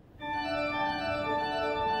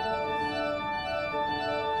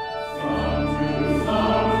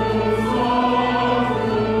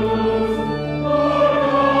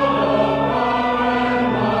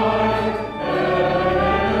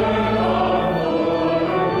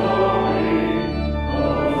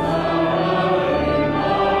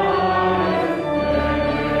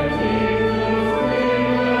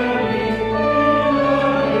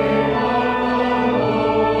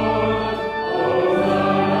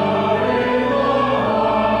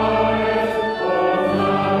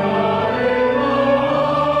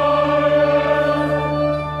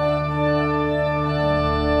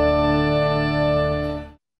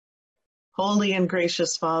 Holy and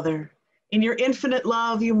gracious Father, in your infinite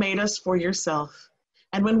love, you made us for yourself.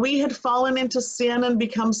 And when we had fallen into sin and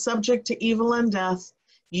become subject to evil and death,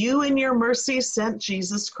 you in your mercy sent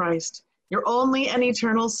Jesus Christ, your only and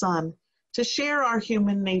eternal Son, to share our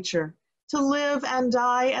human nature, to live and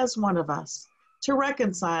die as one of us, to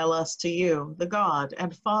reconcile us to you, the God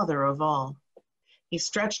and Father of all. He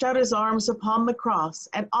stretched out his arms upon the cross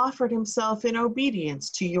and offered himself in obedience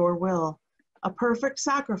to your will, a perfect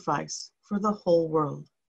sacrifice for the whole world.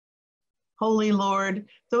 Holy Lord,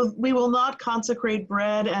 though we will not consecrate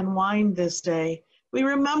bread and wine this day, we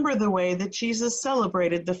remember the way that Jesus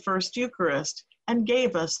celebrated the first Eucharist and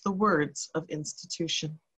gave us the words of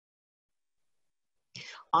institution.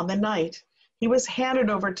 On the night he was handed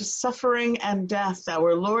over to suffering and death,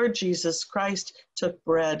 our Lord Jesus Christ took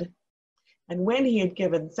bread. And when he had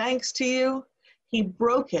given thanks to you, he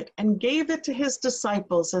broke it and gave it to his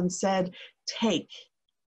disciples and said, "Take,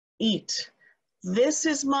 eat. This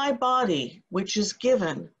is my body, which is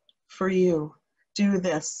given for you. Do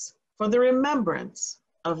this for the remembrance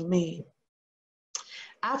of me."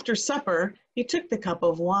 After supper, he took the cup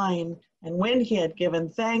of wine, and when he had given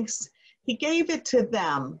thanks, he gave it to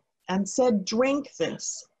them and said, "Drink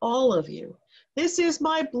this, all of you. This is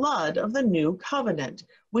my blood of the new covenant,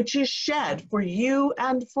 which is shed for you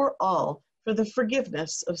and for all for the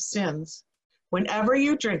forgiveness of sins. Whenever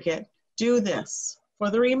you drink it, do this for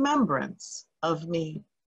the remembrance of me."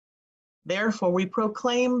 Therefore, we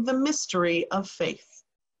proclaim the mystery of faith.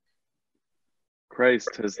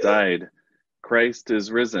 Christ has died. Christ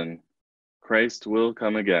is risen. Christ will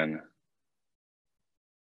come again.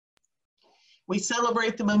 We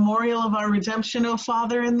celebrate the memorial of our redemption, O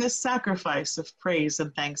Father, in this sacrifice of praise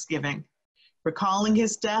and thanksgiving. Recalling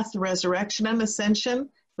his death, resurrection, and ascension,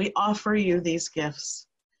 we offer you these gifts.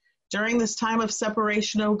 During this time of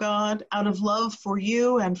separation, O God, out of love for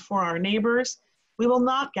you and for our neighbors, we will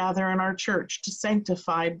not gather in our church to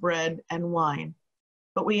sanctify bread and wine,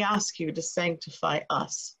 but we ask you to sanctify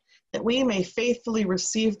us, that we may faithfully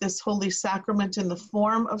receive this holy sacrament in the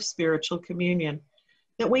form of spiritual communion,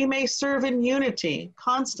 that we may serve in unity,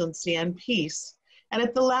 constancy, and peace, and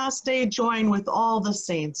at the last day join with all the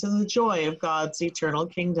saints in the joy of God's eternal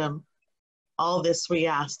kingdom. All this we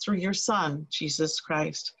ask through your Son, Jesus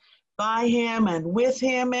Christ, by him and with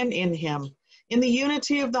him and in him. In the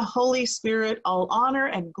unity of the Holy Spirit, all honor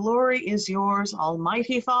and glory is yours,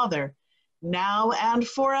 Almighty Father, now and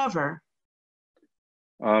forever.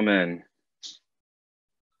 Amen.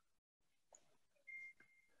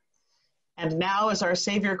 And now, as our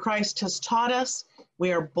Savior Christ has taught us,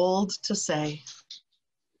 we are bold to say,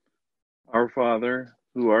 Our Father,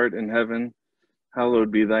 who art in heaven, hallowed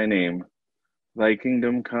be thy name. Thy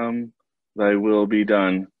kingdom come, thy will be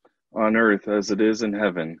done, on earth as it is in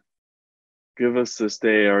heaven. Give us this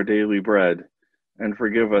day our daily bread, and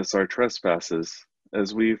forgive us our trespasses,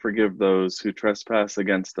 as we forgive those who trespass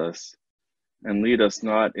against us. And lead us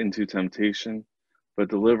not into temptation, but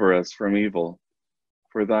deliver us from evil.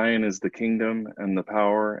 For thine is the kingdom, and the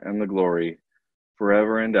power, and the glory,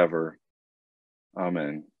 forever and ever.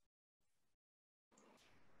 Amen.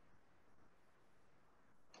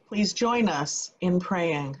 Please join us in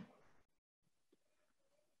praying.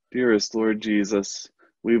 Dearest Lord Jesus,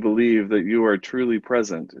 we believe that you are truly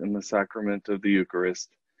present in the sacrament of the Eucharist,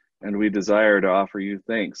 and we desire to offer you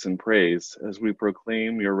thanks and praise as we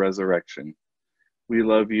proclaim your resurrection. We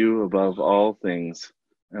love you above all things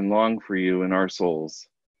and long for you in our souls.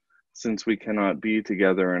 Since we cannot be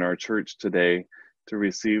together in our church today to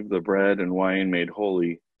receive the bread and wine made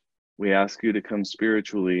holy, we ask you to come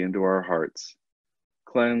spiritually into our hearts.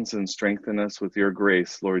 Cleanse and strengthen us with your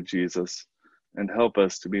grace, Lord Jesus, and help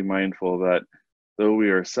us to be mindful that though we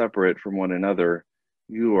are separate from one another,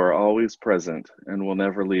 you are always present and will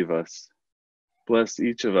never leave us. Bless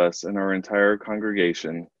each of us and our entire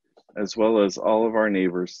congregation, as well as all of our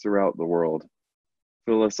neighbors throughout the world.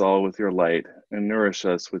 Fill us all with your light and nourish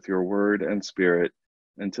us with your word and spirit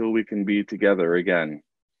until we can be together again.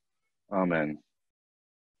 Amen.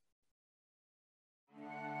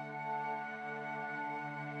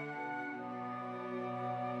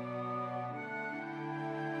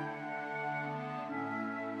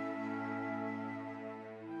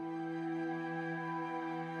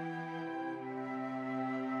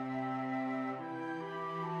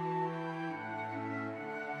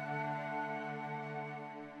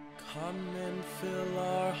 Come and fill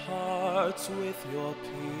our hearts with your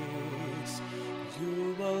peace.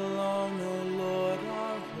 You alone, O Lord,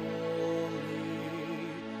 are holy.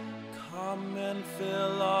 Come and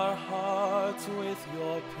fill our hearts with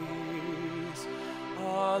your peace.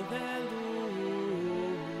 Alleluia.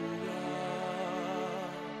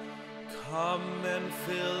 Come and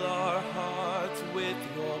fill our hearts with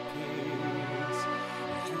your peace.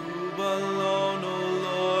 You alone, O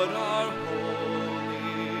Lord, are holy.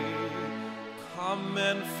 Come Come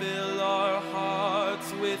and fill our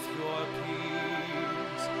hearts with your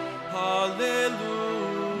peace. Hallelujah.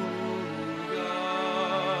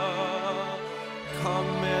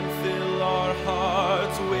 Come and fill our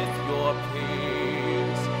hearts with your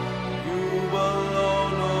peace. You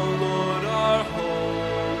alone, O Lord, are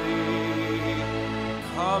holy.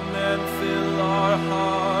 Come and fill our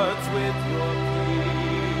hearts with your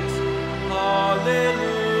peace. Hallelujah.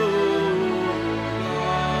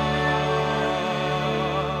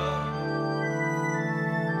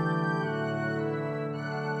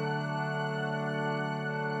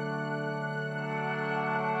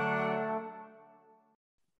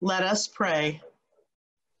 Let us pray.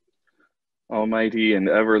 Almighty and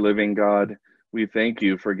ever-living God, we thank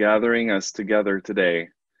you for gathering us together today,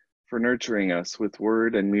 for nurturing us with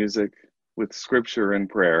word and music, with scripture and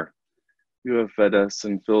prayer. You have fed us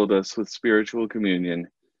and filled us with spiritual communion.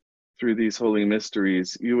 Through these holy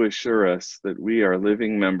mysteries, you assure us that we are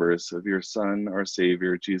living members of your Son, our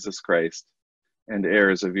Savior, Jesus Christ, and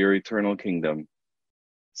heirs of your eternal kingdom.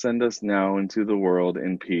 Send us now into the world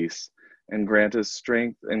in peace, and grant us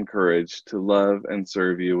strength and courage to love and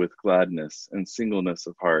serve you with gladness and singleness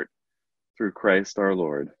of heart, through Christ our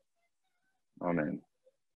Lord. Amen.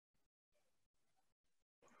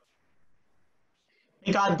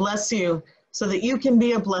 May God bless you so that you can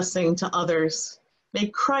be a blessing to others. May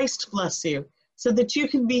Christ bless you so that you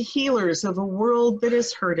can be healers of a world that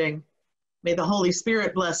is hurting. May the Holy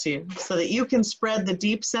Spirit bless you so that you can spread the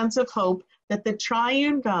deep sense of hope that the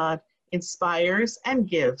triune God inspires and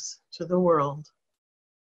gives to the world.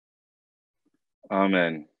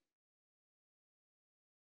 Amen.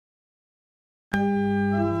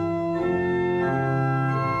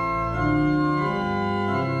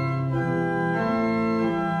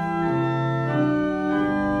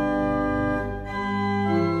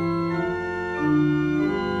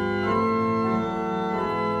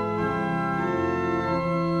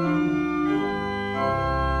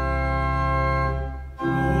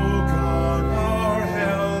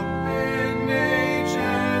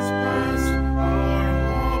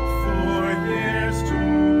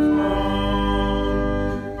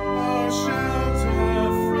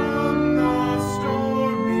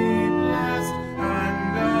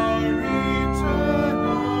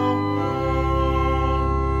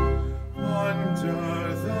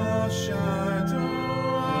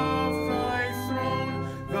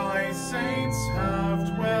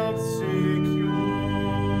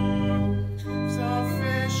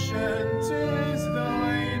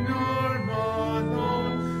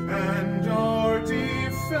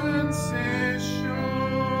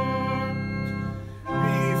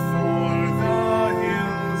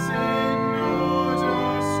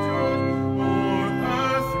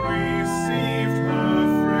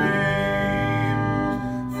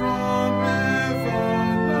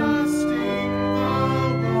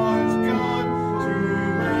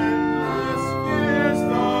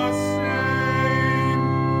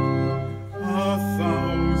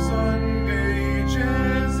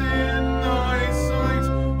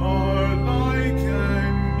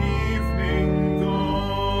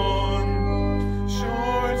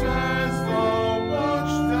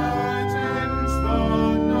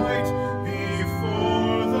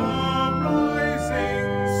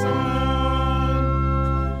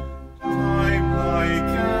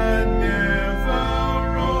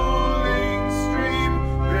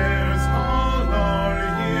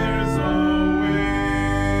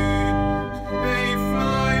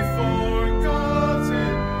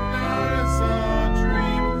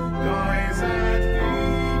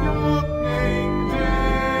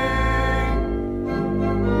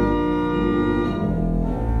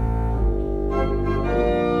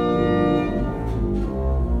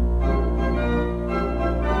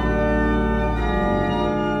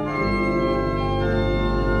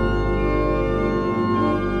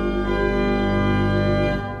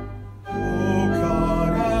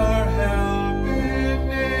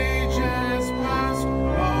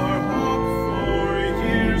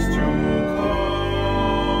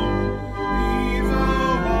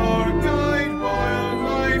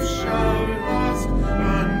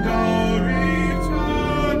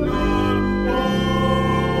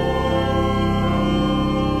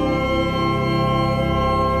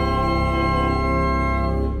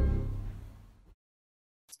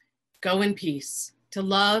 Go in peace to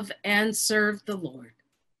love and serve the Lord.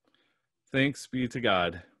 Thanks be to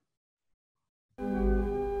God.